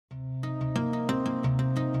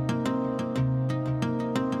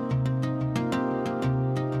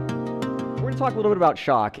talk a little bit about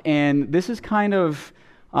shock, and this is kind of,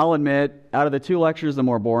 I'll admit, out of the two lectures, the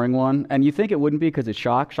more boring one. And you think it wouldn't be because it's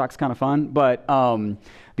shock. Shock's kind of fun, but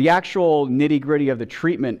the actual nitty-gritty of the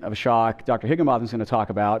treatment of shock, Dr. Higginbotham's going to talk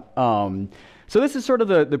about. So this is sort of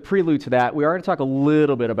the prelude to that. We are going to talk a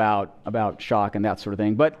little bit about shock and that sort of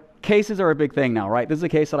thing, but cases are a big thing now, right? This is a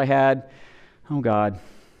case that I had, oh God,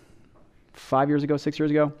 5 years ago, 6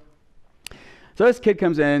 years ago. So this kid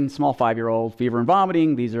comes in, small 5-year-old, fever and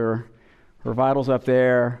vomiting. These are her vitals up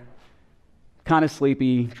there, kind of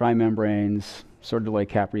sleepy, dry membranes, sort of delayed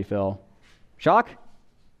cap refill. Shock?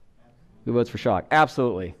 Who votes for shock?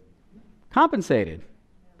 Absolutely. Compensated.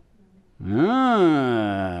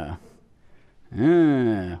 We'll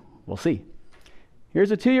see.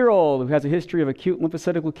 Here's a 2-year-old who has a history of acute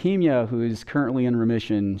lymphocytic leukemia who is currently in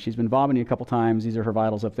remission. She's been vomiting a couple times. These are her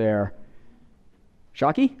vitals up there.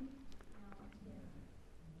 Shocky?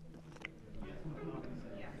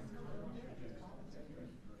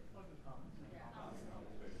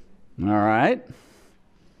 All right.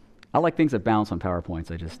 I like things that bounce on PowerPoints.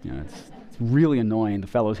 It's really annoying. The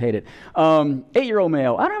fellows hate it. 8-year-old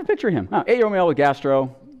male. I don't have a picture of him. 8-year-old male with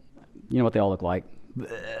gastro. You know what they all look like.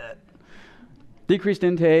 Blech. Decreased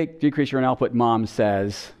intake, decreased urine output, mom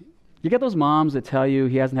says. You get those moms that tell you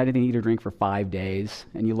he hasn't had anything to eat or drink for 5 days,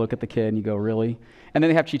 and you look at the kid and you go, really? And then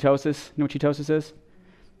they have ketosis. You know what ketosis is?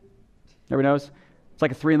 Everybody knows? It's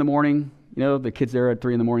like at 3 in the morning. You know, the kid's there at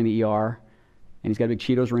 3 in the morning in the ER. And he's got a big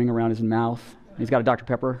Cheetos ring around his mouth. And he's got a Dr.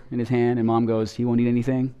 Pepper in his hand, and mom goes, he won't eat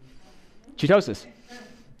anything. Ketosis.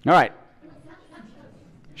 All right.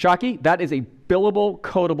 Shocky, that is a billable,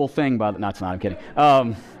 codable thing. No, it's not. I'm kidding.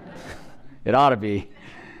 It ought to be.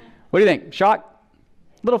 What do you think? Shock?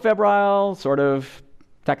 Little febrile, sort of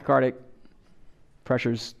tachycardic.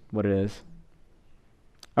 Pressure's what it is.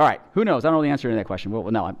 All right, who knows? I don't know the answer to that question.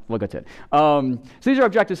 We'll get to it. So these are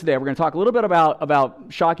objectives today. We're going to talk a little bit about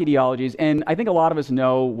shock etiologies, and I think a lot of us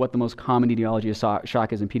know what the most common etiology of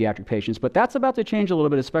shock is in pediatric patients, but that's about to change a little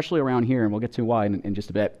bit, especially around here, and we'll get to why in just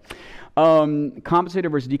a bit. Compensated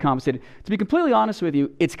versus decompensated. To be completely honest with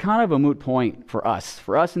you, it's kind of a moot point for us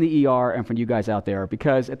in the ER and for you guys out there,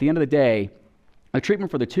 because at the end of the day, a treatment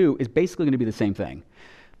for the two is basically going to be the same thing.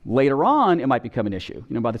 Later on, it might become an issue.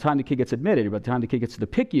 By the time the kid gets admitted, by the time the kid gets to the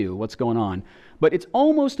PICU, what's going on? But it's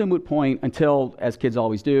almost a moot point until, as kids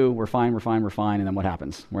always do, we're fine, and then what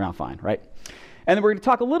happens? We're not fine, right? And then we're going to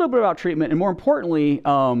talk a little bit about treatment, and more importantly,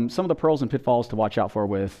 some of the pearls and pitfalls to watch out for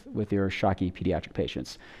with your shocky pediatric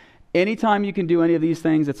patients. Anytime you can do any of these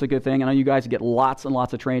things, it's a good thing. I know you guys get lots and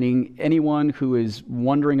lots of training. Anyone who is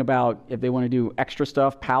wondering about if they want to do extra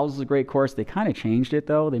stuff, PALS is a great course. They kind of changed it,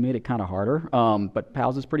 though. They made it kind of harder, but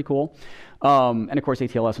PALS is pretty cool. And, of course,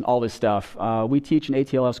 ATLS and all this stuff. We teach an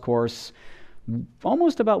ATLS course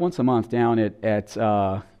almost about once a month down at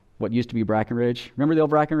what used to be Brackenridge. Remember the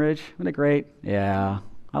old Brackenridge? Wasn't it great? Yeah,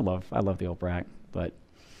 I love the old Brack, but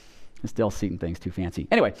it's still seating things too fancy.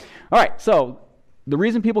 Anyway, all right, so the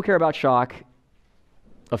reason people care about shock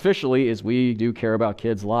officially is we do care about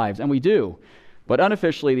kids' lives, and we do. But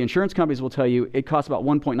unofficially, the insurance companies will tell you it costs about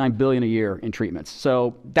 $1.9 billion a year in treatments.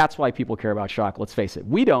 So that's why people care about shock, let's face it.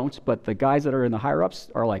 We don't, but the guys that are in the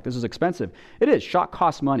higher-ups are like, this is expensive. It is. Shock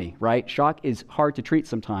costs money, right? Shock is hard to treat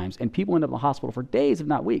sometimes, and people end up in the hospital for days, if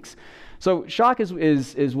not weeks. So shock is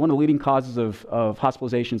one of the leading causes of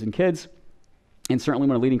hospitalizations in kids, and certainly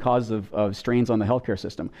one of the leading causes of strains on the healthcare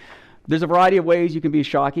system. There's a variety of ways you can be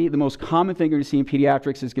shocky. The most common thing you're going to see in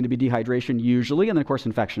pediatrics is going to be dehydration usually, and then of course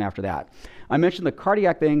infection after that. I mentioned the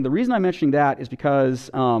cardiac thing. The reason I'm mentioning that is because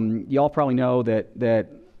you all probably know that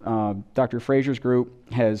Dr. Frazier's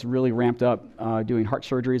group has really ramped up doing heart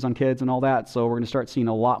surgeries on kids and all that. So we're going to start seeing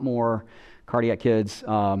a lot more cardiac kids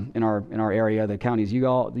in our area, the counties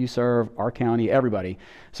you serve, our county, everybody.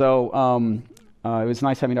 So it was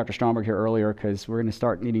nice having Dr. Stromberg here earlier because we're going to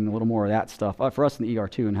start needing a little more of that stuff for us in the ER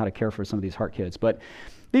too, and how to care for some of these heart kids. But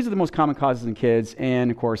these are the most common causes in kids, and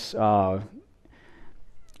of course,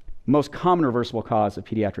 most common reversible cause of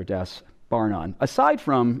pediatric deaths, bar none, aside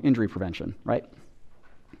from injury prevention, right?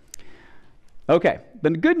 Okay,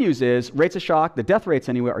 then the good news is rates of shock, the death rates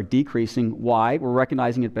anyway, are decreasing. Why? We're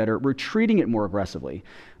recognizing it better. We're treating it more aggressively.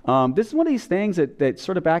 This is one of these things that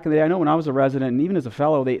sort of back in the day, I know when I was a resident and even as a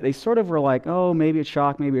fellow, they sort of were like, oh, maybe it's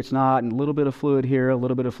shock, maybe it's not, and a little bit of fluid here, a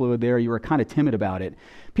little bit of fluid there. You were kind of timid about it.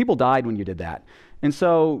 People died when you did that. And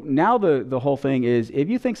so now the whole thing is, if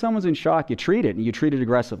you think someone's in shock, you treat it, and you treat it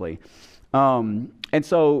aggressively. And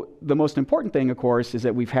so the most important thing, of course, is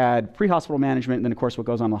that we've had pre-hospital management, and then, of course, what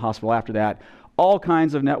goes on in the hospital after that. All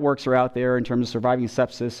kinds of networks are out there in terms of surviving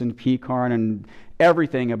sepsis and PCARN and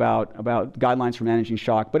everything about guidelines for managing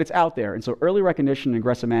shock, but it's out there. And so early recognition and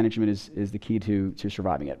aggressive management is the key to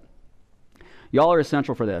surviving it. Y'all are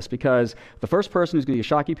essential for this because the first person who's going to be a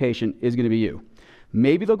shocky patient is going to be you.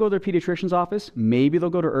 Maybe they'll go to their pediatrician's office. Maybe they'll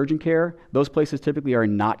go to urgent care. Those places typically are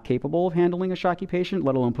not capable of handling a shocky patient,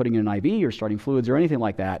 let alone putting in an IV or starting fluids or anything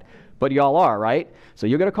like that. But y'all are, right? So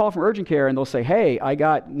you'll get a call from urgent care and they'll say, hey, I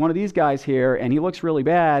got one of these guys here and he looks really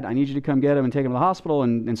bad. I need you to come get him and take him to the hospital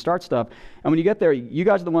and start stuff. And when you get there, you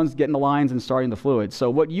guys are the ones getting the lines and starting the fluids. So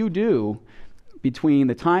what you do between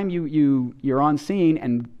the time you're on scene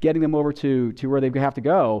and getting them over to where they have to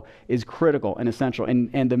go is critical and essential.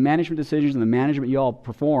 And the management decisions and the management you all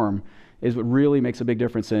perform is what really makes a big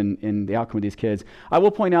difference in the outcome of these kids. I will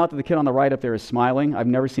point out that the kid on the right up there is smiling. I've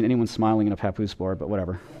never seen anyone smiling in a papoose sport, but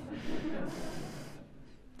whatever.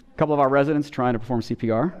 A couple of our residents trying to perform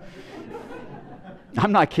CPR.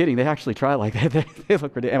 I'm not kidding. They actually try like that. They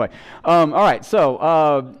look ridiculous. Anyway, all right.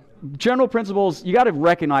 So general principles, you got to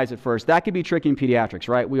recognize it first. That could be tricky in pediatrics,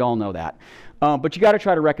 right? We all know that. But you got to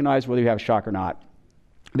try to recognize whether you have shock or not.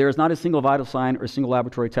 There is not a single vital sign or a single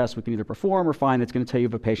laboratory test we can either perform or find that's going to tell you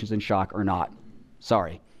if a patient's in shock or not.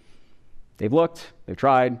 Sorry. They've looked, they've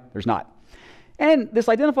tried, there's not. And this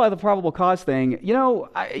identify the probable cause thing,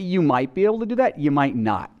 you might be able to do that, you might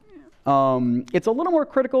not. It's a little more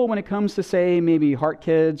critical when it comes to, say, maybe heart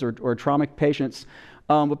kids or trauma patients.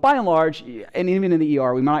 But by and large, and even in the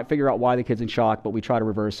ER, we might figure out why the kid's in shock, but we try to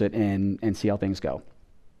reverse it and see how things go.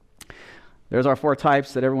 There's our 4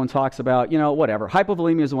 types that everyone talks about. Whatever.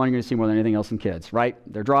 Hypovolemia is the one you're going to see more than anything else in kids, right?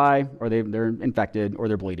 They're dry, or they're infected, or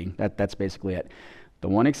they're bleeding. That's basically it. The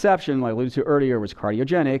one exception, like I alluded to earlier, was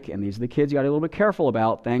cardiogenic, and these are the kids you got to be a little bit careful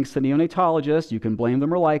about. Thanks to neonatologists, you can blame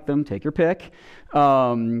them or like them, take your pick.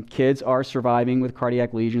 Kids are surviving with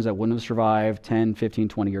cardiac lesions that wouldn't have survived 10, 15,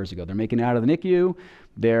 20 years ago. They're making it out of the NICU,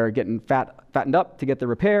 they're getting fattened up to get the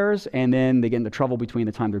repairs, and then they get into trouble between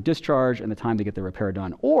the time they're discharged and the time they get the repair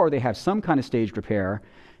done. Or they have some kind of staged repair,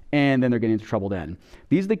 and then they're getting into trouble then.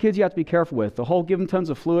 These are the kids you have to be careful with. The whole give them tons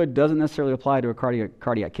of fluid doesn't necessarily apply to a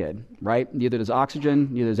cardiac kid, right? Neither does oxygen,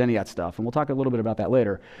 neither does any of that stuff. And we'll talk a little bit about that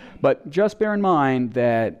later. But just bear in mind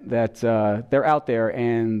that they're out there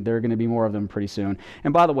and there are going to be more of them pretty soon.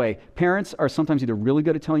 And by the way, parents are sometimes either really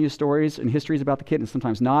good at telling you stories and histories about the kid and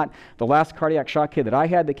sometimes not. The last cardiac shock kid that I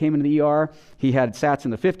had that came into the ER, he had SATs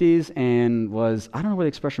in the 50s and was, I don't know where the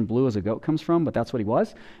expression blue as a goat comes from, but that's what he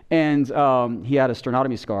was. And he had a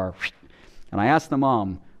sternotomy scar. And I asked the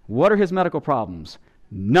mom, what are his medical problems?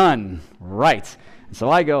 None. Right. And so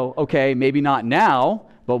I go, okay, maybe not now,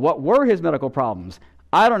 but what were his medical problems?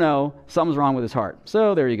 I don't know. Something's wrong with his heart.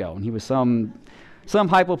 So there you go. And he was some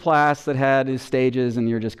hypoplast that had his stages, and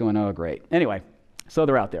you're just going, oh, great. Anyway, so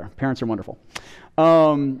they're out there. Parents are wonderful.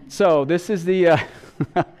 So this is the...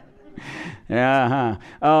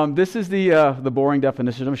 this is the boring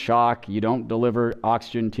definition of shock. You don't deliver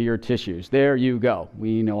oxygen to your tissues. There you go.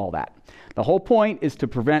 We know all that. The whole point is to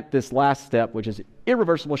prevent this last step, which is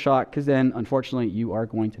irreversible shock, because then, unfortunately, you are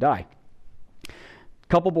going to die.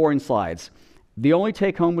 Couple boring slides. The only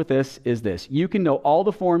take home with this is this. You can know all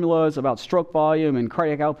the formulas about stroke volume and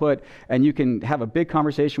cardiac output, and you can have a big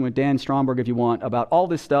conversation with Dan Stromberg if you want about all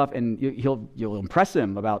this stuff, and you'll impress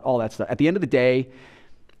him about all that stuff. At the end of the day,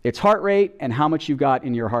 it's heart rate and how much you've got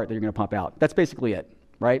in your heart that you're going to pump out. That's basically it,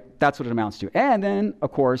 right? That's what it amounts to. And then,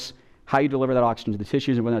 of course, how you deliver that oxygen to the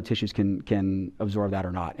tissues and whether the tissues can absorb that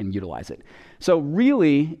or not and utilize it. So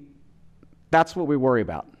really, that's what we worry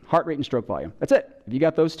about, heart rate and stroke volume. That's it. If you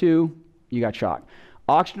got those two, you got shock.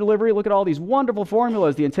 Oxygen delivery, look at all these wonderful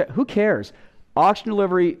formulas. Who cares? Oxygen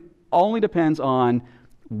delivery only depends on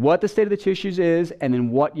what the state of the tissues is and then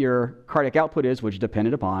what your cardiac output is, which is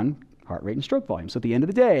dependent upon heart rate and stroke volume. So at the end of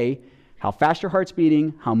the day, how fast your heart's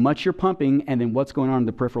beating, how much you're pumping, and then what's going on in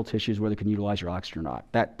the peripheral tissues, whether it can utilize your oxygen or not.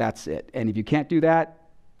 That's it. And if you can't do that,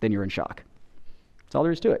 then you're in shock. That's all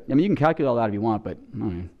there is to it. I mean, you can calculate all that if you want, but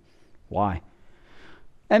why?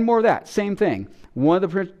 And more of that, same thing. One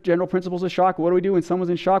of the general principles of shock, what do we do when someone's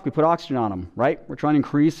in shock? We put oxygen on them, right? We're trying to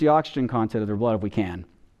increase the oxygen content of their blood if we can.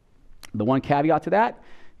 The one caveat to that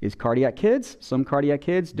is cardiac kids. Some cardiac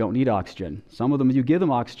kids don't need oxygen. Some of them, if you give them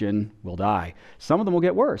oxygen, will die. Some of them will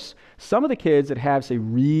get worse. Some of the kids that have, say,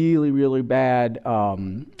 really, really bad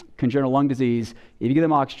congenital lung disease, if you give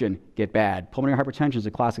them oxygen, get bad. Pulmonary hypertension is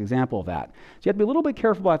a classic example of that. So you have to be a little bit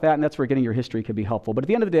careful about that, and that's where getting your history could be helpful. But at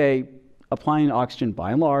the end of the day, applying oxygen,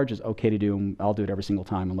 by and large, is okay to do. I'll do it every single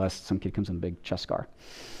time unless some kid comes in a big chest scar.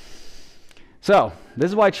 So this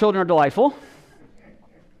is why children are delightful.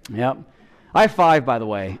 Yep. I have 5, by the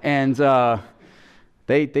way, and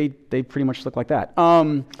they pretty much look like that.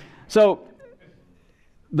 So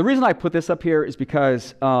The reason I put this up here is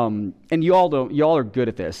because, and y'all are good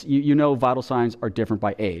at this. You know vital signs are different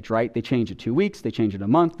by age, right? They change at 2 weeks, they change at a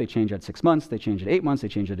month, they change at 6 months, they change at 8 months, they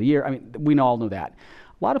change at a year. I mean, we all know that.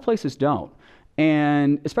 A lot of places don't.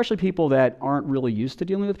 And especially people that aren't really used to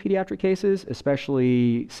dealing with pediatric cases,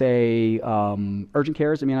 especially, say, urgent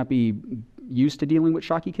cares, they may not be used to dealing with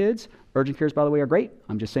shocky kids. Urgent cares, by the way, are great.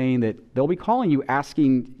 I'm just saying that they'll be calling you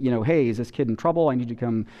asking, hey, is this kid in trouble? I need you to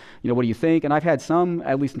come, what do you think? And I've had some,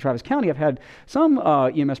 at least in Travis County, I've had some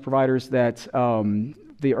EMS providers that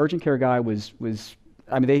the urgent care guy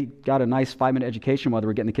they got a nice 5-minute education while they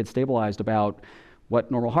were getting the kid stabilized about what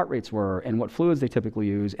normal heart rates were and what fluids they typically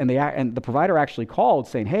use. And the provider actually called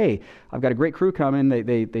saying, hey, I've got a great crew coming.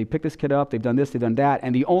 They picked this kid up. They've done this, they've done that.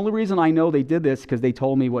 And the only reason I know they did this because they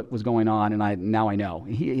told me what was going on, and now I know.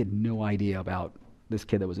 He had no idea about this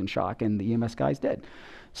kid that was in shock, and the EMS guys did.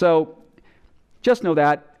 So just know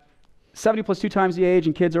that 70 plus 2 times the age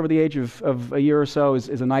in kids over the age of a year or so is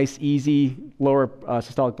a nice, easy, lower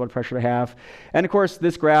systolic blood pressure to have. And of course,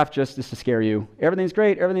 this graph just is to scare you. Everything's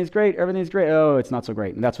great, everything's great, everything's great. Oh, it's not so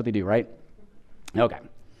great. And that's what they do, right? Okay.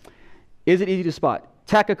 Is it easy to spot?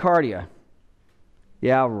 Tachycardia.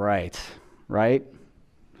 Yeah, right.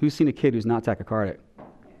 Who's seen a kid who's not tachycardic?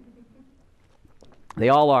 They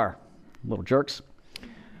all are. Little jerks.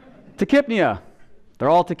 Tachypnea. They're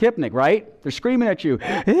all tachypnic, right? They're screaming at you,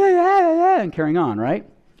 and carrying on, right?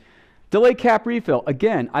 Delayed cap refill.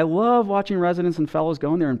 Again, I love watching residents and fellows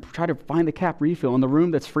go in there and try to find the cap refill in the room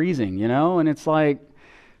that's freezing, And it's like,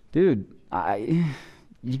 dude,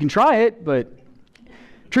 you can try it, but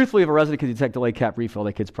truthfully, if a resident can detect delayed cap refill,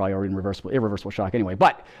 that kid's probably already in irreversible shock anyway.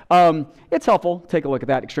 But it's helpful. Take a look at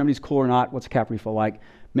that. Extremities cool or not? What's a cap refill like?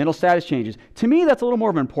 Mental status changes. To me, that's a little more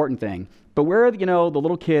of an important thing. But where, the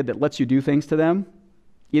little kid that lets you do things to them,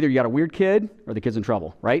 either you got a weird kid or the kid's in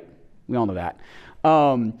trouble, right? We all know that.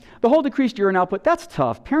 The whole decreased urine output, that's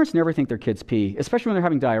tough. Parents never think their kids pee, especially when they're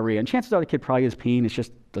having diarrhea. And chances are the kid probably is peeing. It's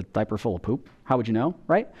just the diaper full of poop. How would you know,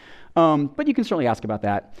 right? But you can certainly ask about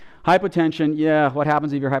that. Hypotension, yeah, what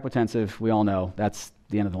happens if you're hypotensive? We all know. That's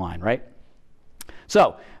the end of the line, right?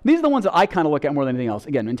 So these are the ones that I kind of look at more than anything else.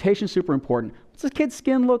 Again, mentation is super important. What's this kid's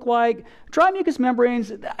skin look like? Dry mucous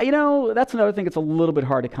membranes, that's another thing that's a little bit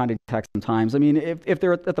hard to kind of detect sometimes. I mean, if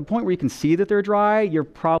they're at the point where you can see that they're dry, you're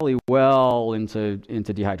probably well into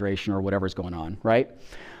dehydration or whatever's going on, right?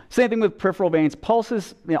 Same thing with peripheral veins,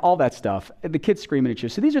 pulses, all that stuff. The kid's screaming at you.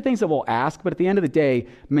 So these are things that we'll ask, but at the end of the day,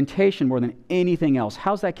 mentation more than anything else,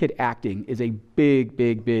 how's that kid acting is a big,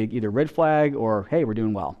 big, big either red flag or, hey, we're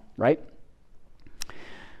doing well, right?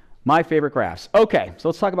 My favorite graphs. Okay, so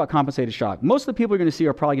let's talk about compensated shock. Most of the people you're going to see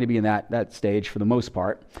are probably going to be in that stage for the most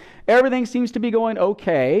part. Everything seems to be going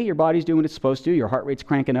okay. Your body's doing what it's supposed to. Your heart rate's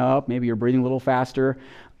cranking up. Maybe you're breathing a little faster.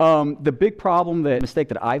 The big mistake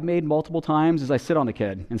that I've made multiple times is I sit on the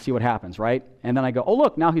kid and see what happens, right? And then I go, oh,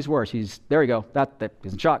 look, now he's worse. There you go. That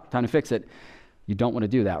is in shock. Time to fix it. You don't want to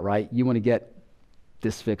do that, right? You want to get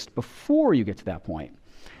this fixed before you get to that point.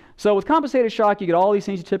 So with compensated shock, you get all these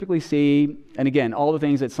things you typically see, and again, all the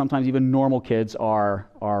things that sometimes even normal kids are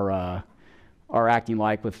acting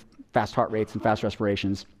like with fast heart rates and fast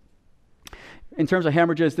respirations. In terms of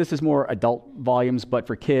hemorrhages, this is more adult volumes, but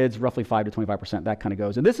for kids, roughly 5 to 25%, that kind of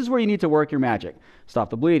goes. And this is where you need to work your magic.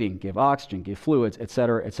 Stop the bleeding, give oxygen, give fluids, et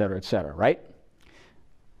cetera, right?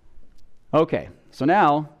 Okay, so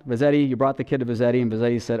now, Vazzetti, you brought the kid to Vazzetti, and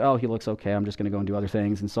Vazzetti said, oh, he looks okay, I'm just going to go and do other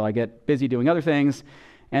things. And so I get busy doing other things.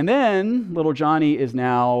 And then little Johnny is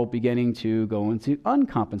now beginning to go into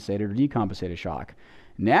uncompensated or decompensated shock.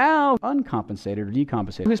 Now, uncompensated or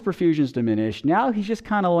decompensated. His perfusion's diminished. Now he's just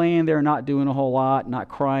kind of laying there, not doing a whole lot, not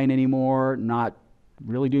crying anymore, not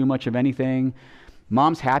really doing much of anything.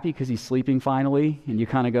 Mom's happy because he's sleeping finally, and you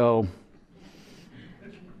kind of go,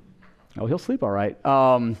 oh, he'll sleep all right.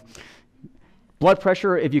 Blood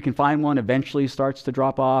pressure, if you can find one, eventually starts to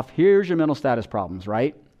drop off. Here's your mental status problems,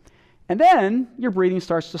 right? And then your breathing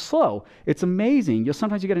starts to slow. It's amazing.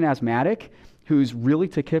 Sometimes you get an asthmatic who's really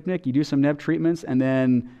tachypnic. You do some neb treatments, and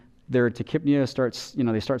then their tachypnea starts,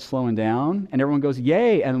 they start slowing down, and everyone goes,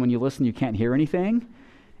 yay. And when you listen, you can't hear anything.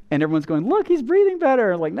 And everyone's going, look, he's breathing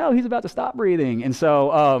better. Like, no, he's about to stop breathing. And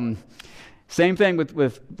so same thing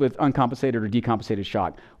with uncompensated or decompensated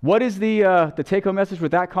shock. What is the take-home message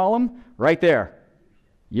with that column? Right there.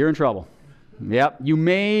 You're in trouble. Yep. You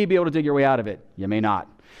may be able to dig your way out of it. You may not.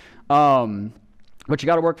 But you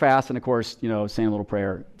got to work fast, and of course, saying a little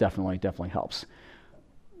prayer definitely helps.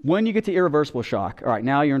 When you get to irreversible shock, all right,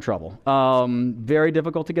 now you're in trouble. Very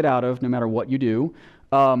difficult to get out of, no matter what you do.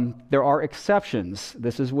 There are exceptions.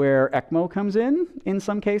 This is where ECMO comes in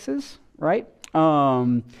some cases, right?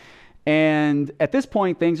 And at this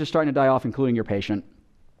point, things are starting to die off, including your patient.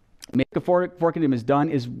 Making a fork is done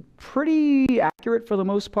is pretty accurate for the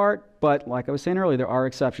most part, but like I was saying earlier, there are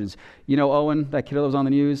exceptions. You know Owen, that kid that was on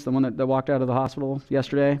the news, the one that walked out of the hospital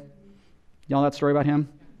yesterday? You know that story about him,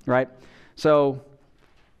 right? So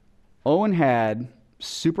Owen had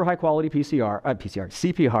super high quality CPR.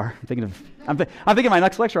 I'm thinking my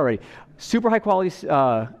next lecture already. Super high quality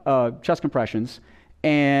chest compressions,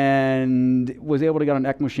 and was able to get on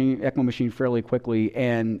an ECMO machine fairly quickly,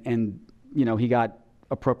 and you know, he got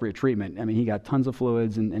appropriate treatment. I mean, he got tons of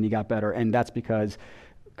fluids and he got better, and that's because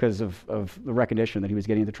of the recognition that he was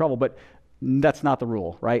getting into trouble. But that's not the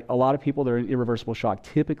rule, right? A lot of people that are in irreversible shock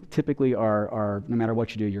typically are, no matter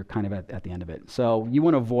what you do, you're kind of at the end of it. So you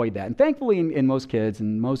want to avoid that. And thankfully, in most kids,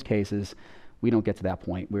 in most cases, we don't get to that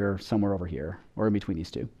point. We're somewhere over here, or in between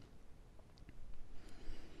these two.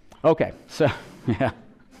 Okay, so, yeah.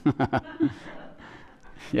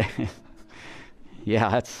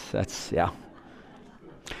 Yeah, that's yeah.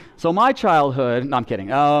 So my childhood, no, I'm kidding.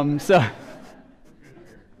 So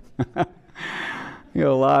you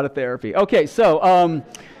know, a lot of therapy. Okay, so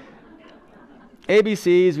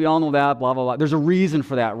ABCs, we all know that, blah, blah, blah. There's a reason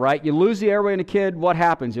for that, right? You lose the airway in a kid, what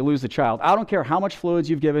happens? You lose the child. I don't care how much fluids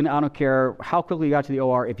you've given. I don't care how quickly you got to the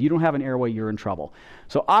OR. If you don't have an airway, you're in trouble.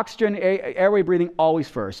 So oxygen, airway breathing, always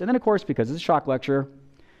first. And then, of course, because it's a shock lecture,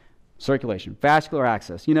 circulation, vascular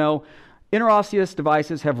access. You know, interosseous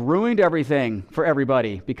devices have ruined everything for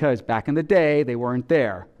everybody because back in the day, they weren't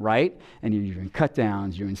there, right? And you're doing cut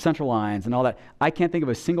downs, you're doing central lines and all that. I can't think of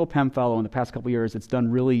a single PEM fellow in the past couple of years that's done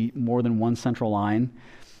really more than one central line.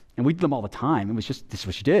 And we did them all the time. It was just, this is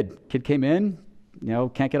what you did. Kid came in, you know,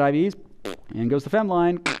 can't get IVs, in goes the FEM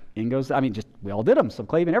line, in goes, I mean, just, we all did them,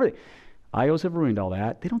 subclavian, everything. IOs have ruined all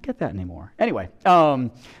that. They don't get that anymore. Anyway,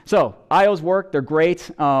 so IOs work, they're great,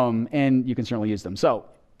 and you can certainly use them. So,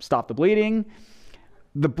 stop the bleeding.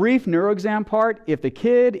 The brief neuroexam part, if the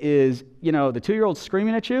kid is, you know, the 2-year-old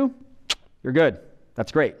screaming at you, you're good.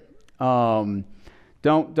 That's great. Don't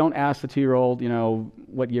ask the 2-year-old, you know,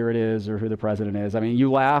 what year it is or who the president is. I mean,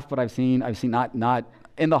 you laugh, but I've seen not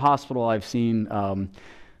in the hospital. I've seen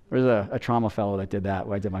there's a trauma fellow that did that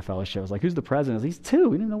when I did my fellowship. I was like, who's the president? He's 2.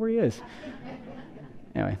 We didn't know where he is.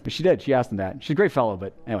 Anyway, but she did. She asked him that. She's a great fellow,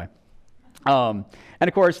 but anyway. And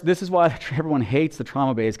of course, this is why everyone hates the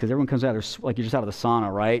trauma base, because everyone comes out there like you're just out of the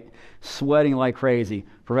sauna, right? Sweating like crazy.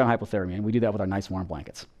 Prevent hypothermia, and we do that with our nice warm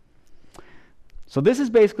blankets. So this is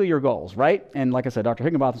basically your goals, right? And like I said, Dr.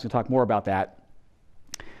 Higginbotham's going to talk more about that.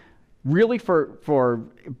 Really, for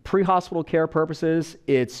pre-hospital care purposes,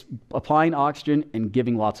 it's applying oxygen and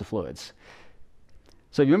giving lots of fluids.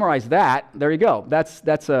 So if you memorize that, there you go. That's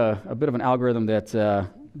a bit of an algorithm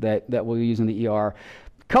that we'll use in the ER.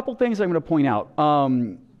 Couple things I'm going to point out.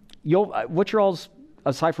 What's your all's,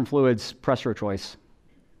 aside from fluids, pressure of choice?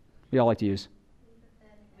 What do y'all like to use?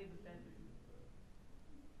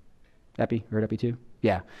 Epi? Heard Epi too?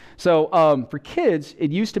 Yeah. So for kids, it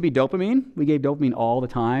used to be dopamine. We gave dopamine all the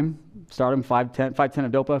time. Start them 510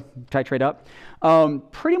 of dopa, titrate up.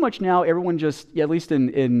 Pretty much now, everyone just, at least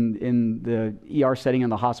in the ER setting, in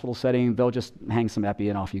the hospital setting, they'll just hang some Epi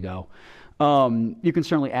and off you go. You can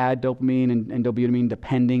certainly add dopamine and dobutamine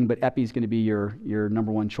depending, but epi is going to be your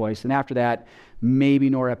number one choice. And after that, maybe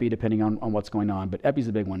norepi depending on what's going on, but epi is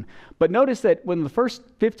a big one. But notice that when the first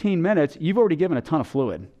 15 minutes, you've already given a ton of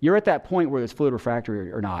fluid. You're at that point where it's fluid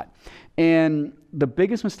refractory or not. And the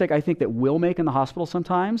biggest mistake I think that we'll make in the hospital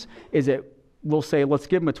sometimes is that we'll say, let's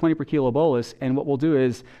give them a 20 per kilo bolus, and what we'll do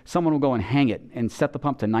is someone will go and hang it and set the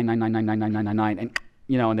pump to 9999999, and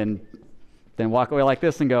you know, and then walk away like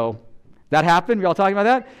this and go, that happened? You're all talking about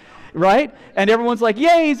that? Right? And everyone's like,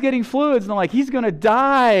 yay, he's getting fluids. And I'm like, he's going to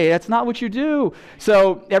die. That's not what you do.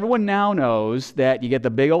 So everyone now knows that you get the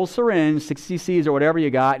big old syringe, 6 cc's or whatever you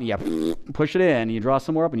got, and you push it in, and you draw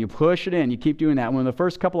some more up, and you push it in. You keep doing that. When in the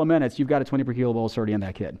first couple of minutes, you've got a 20 per kilo bolus already in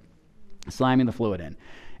that kid, slamming the fluid in.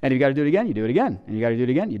 And if you got to do it again, you do it again. And you got to do it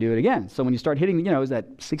again, you do it again. So when you start hitting, you know, is that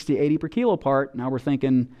 60, 80 per kilo part, now we're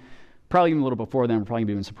thinking, probably even a little before then, we're probably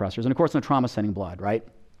doing suppressors. And of course, in the trauma setting, blood, right?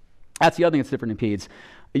 That's the other thing that's different in peds.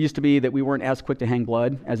 It used to be that we weren't as quick to hang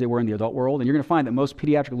blood as they were in the adult world. And you're going to find that most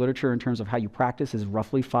pediatric literature in terms of how you practice is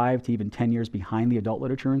roughly 5 to even 10 years behind the adult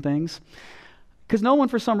literature and things. Because no one,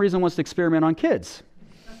 for some reason, wants to experiment on kids.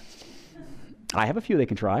 I have a few they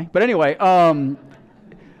can try. But anyway,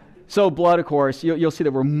 so blood, of course, you'll see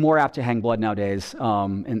that we're more apt to hang blood nowadays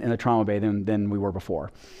in the trauma bay than we were before.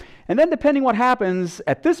 And then depending what happens,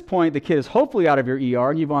 at this point, the kid is hopefully out of your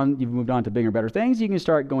ER and you've moved on to bigger and better things, you can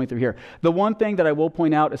start going through here. The one thing that I will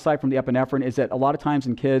point out, aside from the epinephrine, is that a lot of times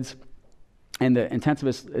in kids, And the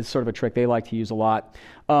intensivist is sort of a trick they like to use a lot.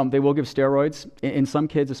 They will give steroids. In some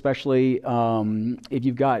kids, especially if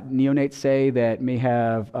you've got neonates, say, that may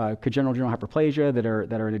have congenital adrenal hyperplasia, that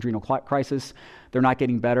are in adrenal crisis, they're not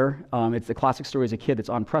getting better. It's the classic story is a kid that's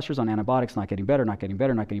on pressors, on antibiotics, not getting better, not getting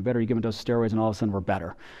better, not getting better. You give them a dose of steroids, and all of a sudden we're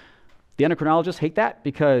better. The endocrinologists hate that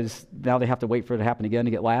because now they have to wait for it to happen again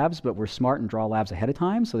to get labs, but we're smart and draw labs ahead of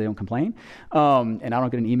time so they don't complain. And I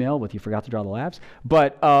don't get an email with you forgot to draw the labs.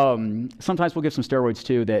 But sometimes we'll give some steroids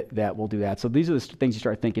too that will do that. So these are the things you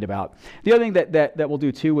start thinking about. The other thing that we'll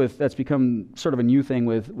do too that's become sort of a new thing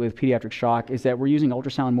with pediatric shock is that we're using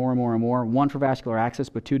ultrasound more and more and more. One, for vascular access,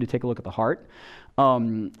 but two, to take a look at the heart.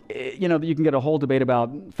 You can get a whole debate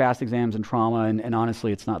about fast exams and trauma, and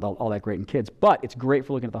honestly, it's not all that great in kids, but it's great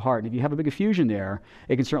for looking at the heart. And if you have a big effusion there,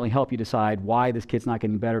 it can certainly help you decide why this kid's not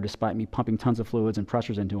getting better despite me pumping tons of fluids and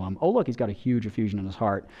pressures into him. Oh, look, he's got a huge effusion in his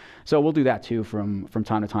heart. So we'll do that too from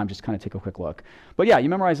time to time, just kind of take a quick look. But yeah, you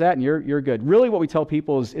memorize that and you're good. Really what we tell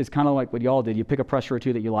people is kind of like what y'all did. You pick a pressure or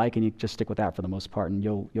two that you like and you just stick with that for the most part, and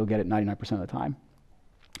you'll get it 99% of the time.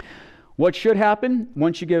 What should happen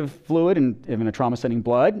once you give fluid and in a trauma setting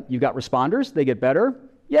blood? You've got responders, they get better.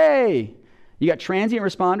 Yay! You got transient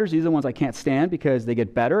responders, these are the ones I can't stand because they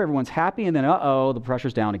get better, everyone's happy, and then the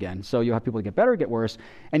pressure's down again. So you'll have people that get better, get worse,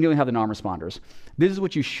 and you'll have the non-responders. This is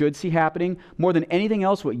what you should see happening. More than anything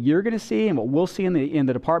else, what you're gonna see and what we'll see in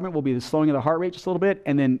the department will be the slowing of the heart rate just a little bit,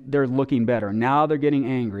 and then they're looking better. Now they're getting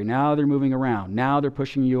angry, now they're moving around, now they're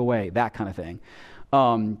pushing you away, that kind of thing.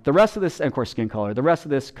 The rest of this, and of course skin color, the rest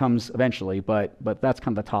of this comes eventually, but that's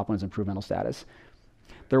kind of the top one is improved mental status.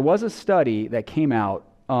 There was a study that came out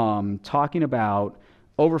talking about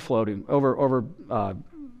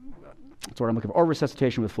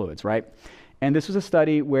over-resuscitation with fluids, right? And this was a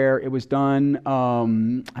study where it was done,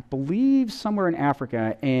 I believe, somewhere in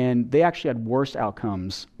Africa, and they actually had worse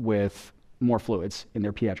outcomes with more fluids in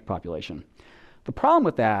their pediatric population. The problem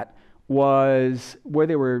with that was where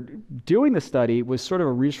they were doing the study was sort of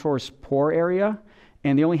a resource poor area,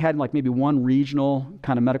 and they only had like maybe one regional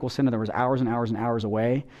kind of medical center that was hours and hours and hours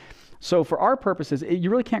away. So for our purposes, you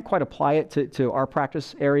really can't quite apply it to our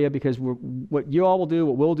practice area because what we'll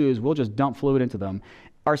do is we'll just dump fluid into them.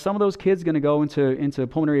 Are some of those kids going to go into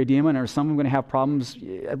pulmonary edema, and are some of them going to have problems,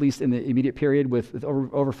 at least in the immediate period, with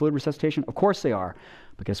over fluid resuscitation? Of course they are.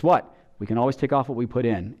 But guess what? We can always take off what we put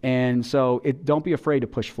in. And so don't be afraid to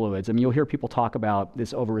push fluids. I mean, you'll hear people talk about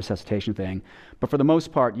this over-resuscitation thing, but for the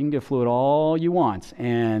most part, you can give fluid all you want.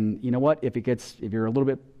 And you know what? If you're a little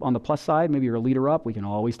bit on the plus side, maybe you're a liter up, we can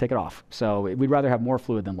always take it off. So we'd rather have more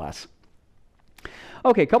fluid than less.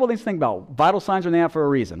 Okay, a couple of things to think about. Vital signs are there for a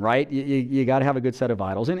reason, right? You got to have a good set of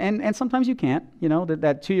vitals, and sometimes you can't. You know,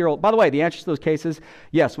 that 2-year-old. By the way, the answer to those cases,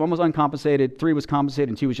 yes, 1 was uncompensated, 3 was compensated,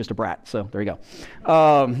 and 2 was just a brat. So there you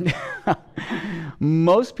go.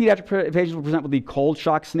 Most pediatric patients will present with the cold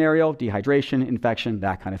shock scenario, dehydration, infection,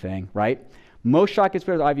 that kind of thing, right? Most shock gets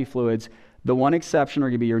better with IV fluids. The one exception are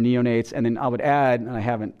going to be your neonates, and then I would add, and I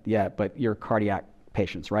haven't yet, but your cardiac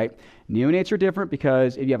patients, right? Neonates are different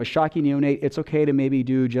because if you have a shocky neonate, it's okay to maybe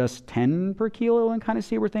do just 10 per kilo and kind of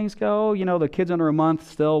see where things go. You know, the kids under a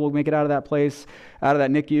month still will make it out of that place, out of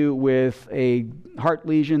that NICU with a heart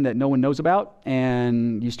lesion that no one knows about,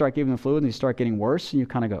 and you start giving them fluid and they start getting worse, and you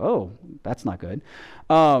kind of go, oh, that's not good.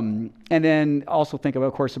 And then also think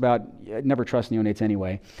of course, about never trust neonates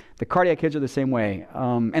anyway. The cardiac kids are the same way.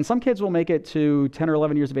 And some kids will make it to 10 or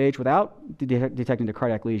 11 years of age without detecting the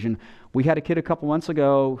cardiac lesion. We had a kid a couple months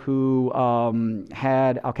ago who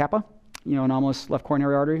had Al Kappa, anomalous left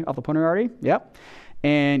coronary artery, off the pulmonary artery. Yep.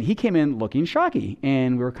 And he came in looking shocky,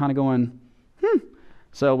 and we were kind of going,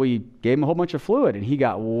 So we gave him a whole bunch of fluid, and he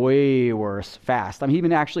got way worse fast. I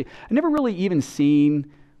mean, I never really even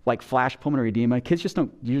seen like flash pulmonary edema. Kids just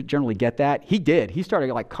don't generally get that. He did. He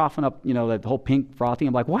started like coughing up, the whole pink frothy.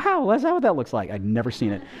 I'm like, wow, that's how that looks like. I'd never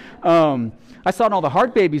seen it. I saw it in all the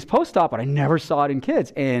heart babies post-op, but I never saw it in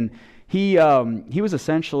kids. And he was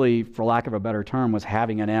essentially, for lack of a better term, was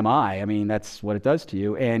having an MI. I mean, that's what it does to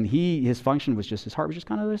you. And his function was his heart was just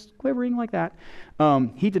kind of just quivering like that.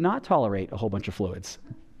 He did not tolerate a whole bunch of fluids,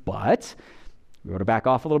 but we were to back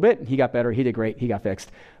off a little bit. He got better. He did great. He got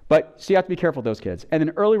fixed. So you have to be careful with those kids. And then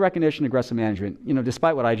early recognition, aggressive management.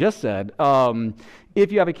 Despite what I just said,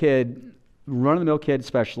 if you have a kid, run-of-the-mill kid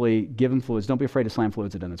especially, give them fluids. Don't be afraid to slam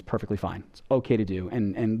fluids at them. It's perfectly fine. It's okay to do.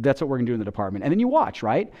 And that's what we're going to do in the department. And then you watch,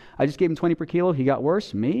 right? I just gave him 20 per kilo. He got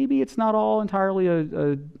worse. Maybe it's not all entirely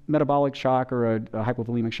a metabolic shock or a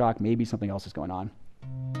hypovolemic shock. Maybe something else is going on.